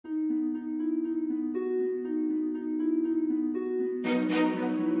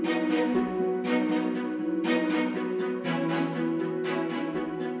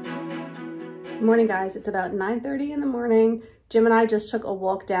Morning guys, it's about 9:30 in the morning. Jim and I just took a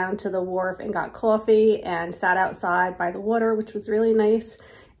walk down to the wharf and got coffee and sat outside by the water, which was really nice.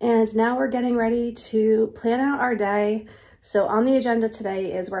 And now we're getting ready to plan out our day. So on the agenda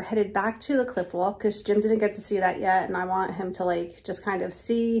today is we're headed back to the cliff walk because Jim didn't get to see that yet, and I want him to like just kind of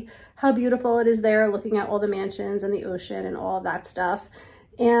see how beautiful it is there, looking at all the mansions and the ocean and all of that stuff.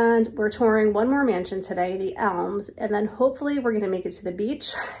 And we're touring one more mansion today, the Elms, and then hopefully we're gonna make it to the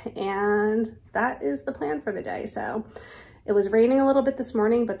beach, and that is the plan for the day. So it was raining a little bit this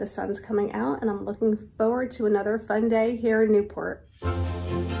morning, but the sun's coming out and I'm looking forward to another fun day here in Newport.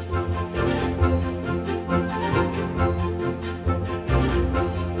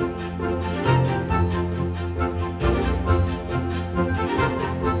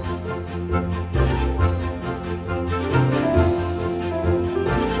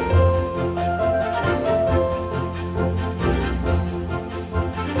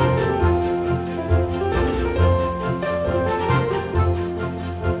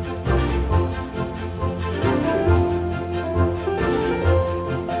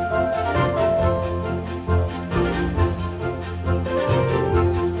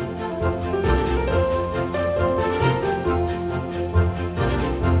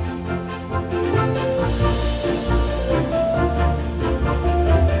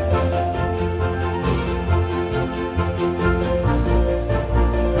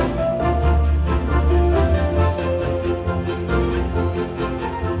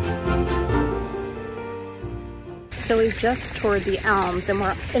 So we've just toured the Elms and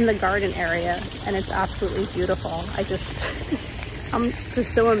we're in the garden area and it's absolutely beautiful. I'm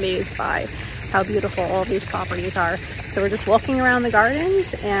just so amazed by how beautiful all these properties are. So we're just walking around the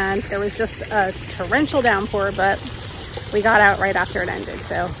gardens and there was just a torrential downpour, but we got out right after it ended.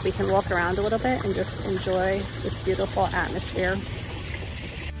 So we can walk around a little bit and just enjoy this beautiful atmosphere.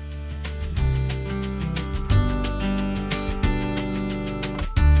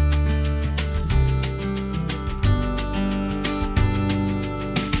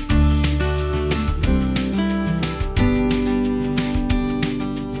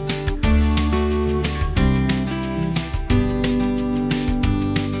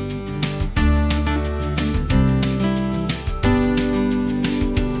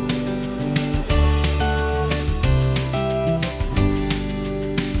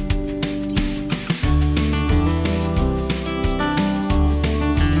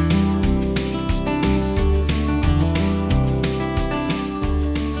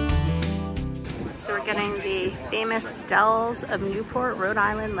 Getting the famous Dells of Newport, Rhode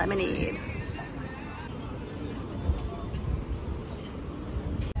Island lemonade.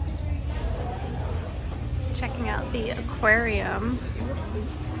 Checking out the aquarium.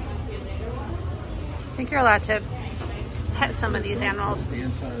 I think you're allowed to pet some of these animals.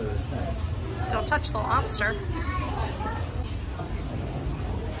 Don't touch the lobster.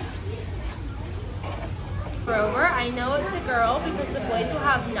 Over. I know it's a girl because the boys will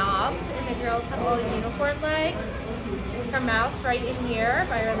have knobs and the girls have little unicorn legs. Her mouth's right in here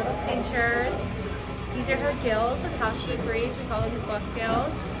by her little pinchers. These are her gills. That's how she breathes. We call them the buck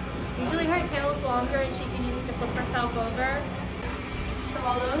gills. Usually her tail is longer and she can use it to flip herself over. So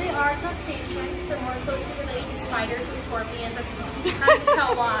although they are crustaceans, they're more closely related to spiders and scorpions. That's hard to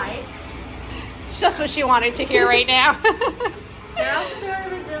tell why. It's just what she wanted to hear right now. They're also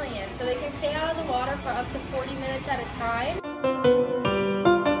very resilient, so they can stay out of the water for up to 40 minutes at a time.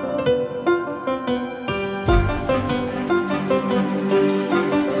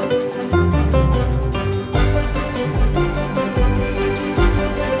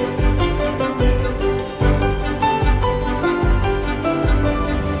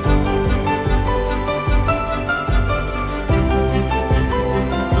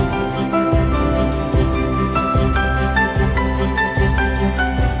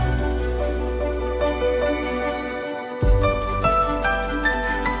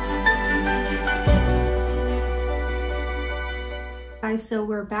 So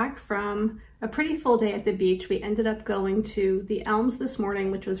we're back from a pretty full day at the beach. We ended up going to the Elms this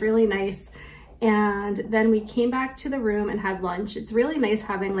morning, which was really nice. And then we came back to the room and had lunch. It's really nice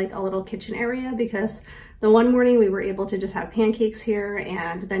having like a little kitchen area because the one morning we were able to just have pancakes here,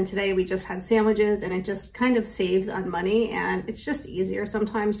 and then today we just had sandwiches, and it just kind of saves on money, and it's just easier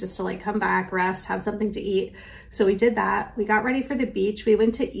sometimes just to like come back, rest, have something to eat. So we did that. We got ready for the beach. We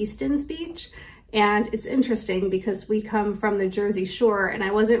went to Eastons Beach. And it's interesting because we come from the Jersey Shore and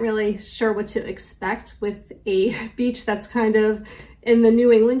I wasn't really sure what to expect with a beach that's kind of in the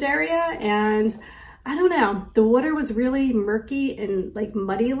New England area. And I don't know, the water was really murky and like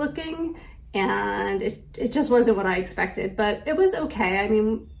muddy looking, and it just wasn't what I expected, but it was okay. I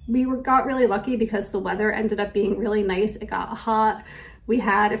mean, got really lucky because the weather ended up being really nice. It got hot. We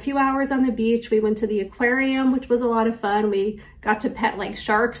had a few hours on the beach. We went to the aquarium, which was a lot of fun. We got to pet like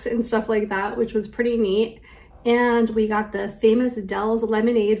sharks and stuff like that, which was pretty neat. And we got the famous Del's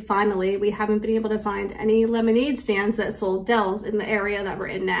lemonade finally. We haven't been able to find any lemonade stands that sold Del's in the area that we're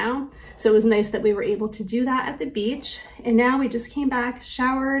in now. So it was nice that we were able to do that at the beach. And now we just came back,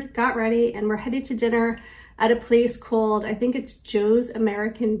 showered, got ready, and we're headed to dinner at a place called, I think it's Joe's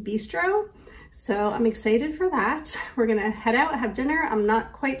American Bistro. So I'm excited for that. We're gonna head out, have dinner. I'm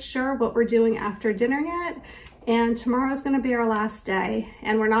not quite sure what we're doing after dinner yet. And tomorrow's gonna be our last day,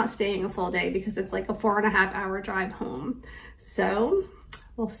 and we're not staying a full day because it's like a 4.5-hour drive home. So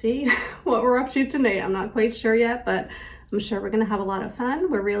we'll see what we're up to tonight. I'm not quite sure yet, but I'm sure we're gonna have a lot of fun.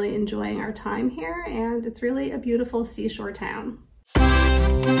 We're really enjoying our time here, and it's really a beautiful seashore town.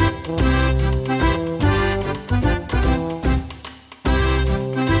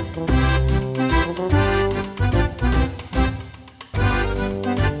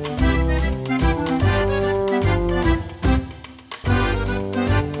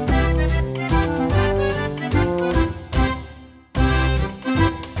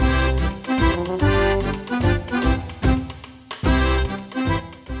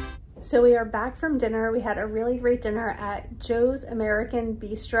 So we are back from dinner. We had a really great dinner at Joe's American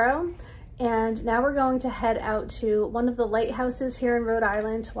Bistro. And now we're going to head out to one of the lighthouses here in Rhode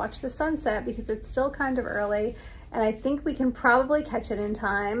Island to watch the sunset because it's still kind of early. And I think we can probably catch it in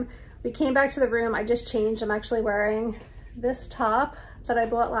time. We came back to the room. I just changed. I'm actually wearing this top that I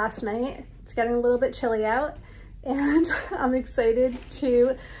bought last night. It's getting a little bit chilly out. And I'm excited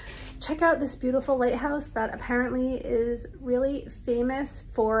to check out this beautiful lighthouse that apparently is really famous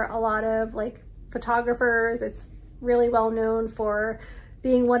for a lot of like photographers. It's really well known for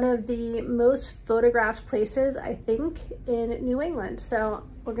being one of the most photographed places, I think, in New England. So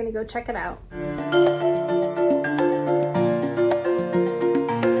we're gonna go check it out.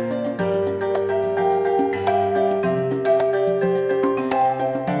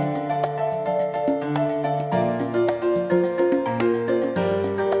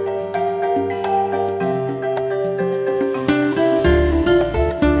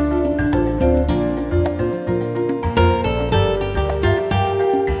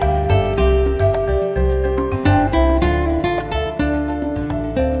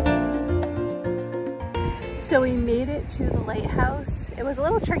 So we made it to the lighthouse. It was a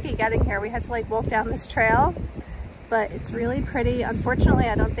little tricky getting here. We had to like walk down this trail, but it's really pretty. Unfortunately,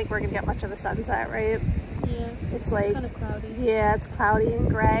 I don't think we're gonna get much of a sunset, right? Yeah. It's like, kind of cloudy. Yeah, it's cloudy and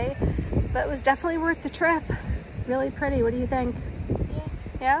gray, but it was definitely worth the trip. Really pretty. What do you think? Yeah.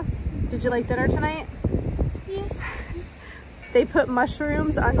 Yeah? Did you like dinner tonight? Yeah. They put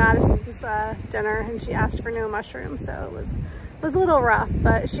mushrooms on Madison's dinner and she asked for no mushrooms, so it was a little rough,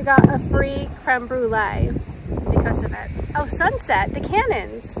 but she got a free creme brulee because of it. Oh, sunset, the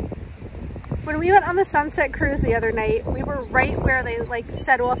cannons. When we went on the sunset cruise the other night, we were right where they like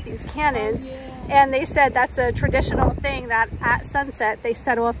set off these cannons. Oh, yeah. And they said that's a traditional thing that at sunset they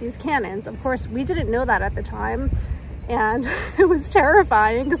set off these cannons. Of course, we didn't know that at the time. And it was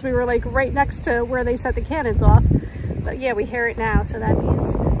terrifying because we were like right next to where they set the cannons off. But yeah, we hear it now, so that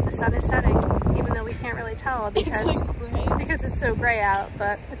means the sun is setting, even though we can't really tell because it's so gray out,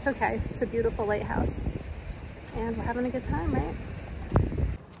 but it's okay. It's a beautiful lighthouse. And we're having a good time, right?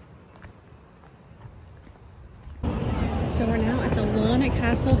 So we're now at the lawn at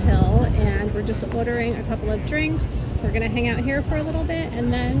Castle Hill and we're just ordering a couple of drinks. We're gonna hang out here for a little bit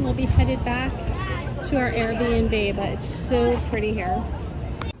and then we'll be headed back to our Airbnb, but it's so pretty here.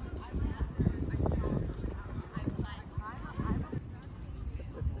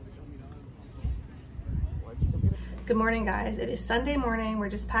 Good morning, guys. It is Sunday morning. We're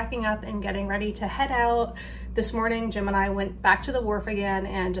just packing up and getting ready to head out. This morning, Jim and I went back to the wharf again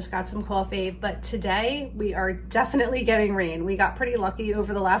and just got some coffee, but today we are definitely getting rain. We got pretty lucky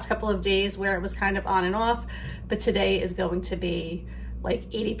over the last couple of days where it was kind of on and off, but today is going to be like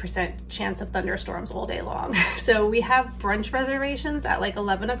 80% chance of thunderstorms all day long. So we have brunch reservations at like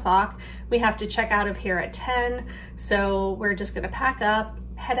 11 o'clock. We have to check out of here at 10. So we're just gonna pack up,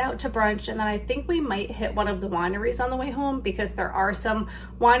 head out to brunch, and then I think we might hit one of the wineries on the way home because there are some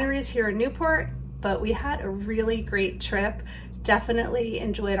wineries here in Newport, but we had a really great trip. Definitely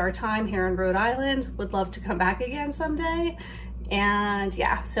enjoyed our time here in Rhode Island. Would love to come back again someday. And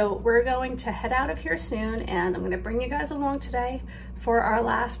yeah, so we're going to head out of here soon and I'm gonna bring you guys along today for our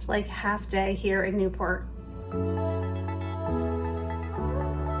last like half day here in Newport.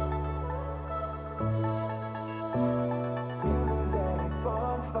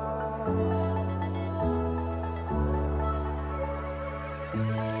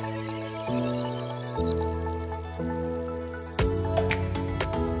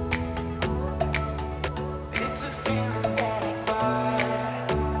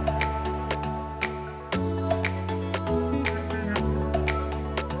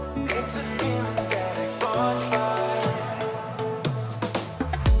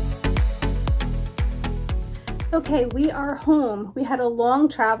 Okay, we are home. We had a long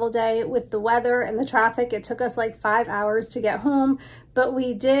travel day with the weather and the traffic. It took us like 5 hours to get home, but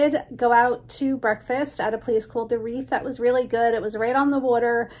we did go out to breakfast at a place called The Reef. That was really good. It was right on the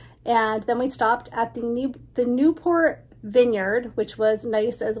water. And then we stopped at the Newport Vineyard, which was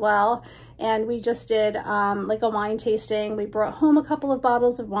nice as well. And we just did like a wine tasting. We brought home a couple of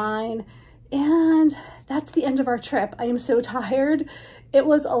bottles of wine, and that's the end of our trip. I am so tired. It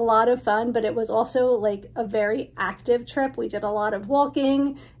was a lot of fun, but it was also like a very active trip. We did a lot of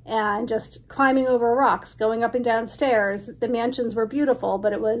walking and just climbing over rocks, going up and down stairs. The mansions were beautiful,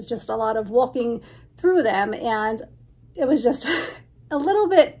 but it was just a lot of walking through them, and it was just a little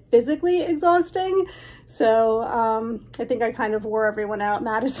bit physically exhausting. So I think I kind of wore everyone out.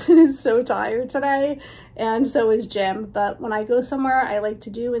 Madison is so tired today, and so is Jim. But when I go somewhere, I like to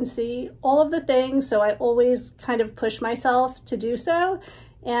do and see all of the things, so I always kind of push myself to do so,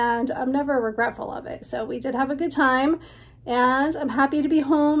 and I'm never regretful of it. So we did have a good time, and I'm happy to be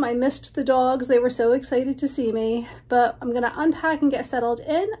home. I missed the dogs. They were so excited to see me, but I'm gonna unpack and get settled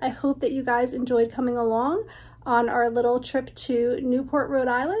in. I hope that you guys enjoyed coming along on our little trip to Newport, Rhode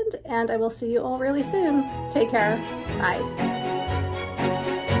Island, and I will see you all really soon. Take care. Bye.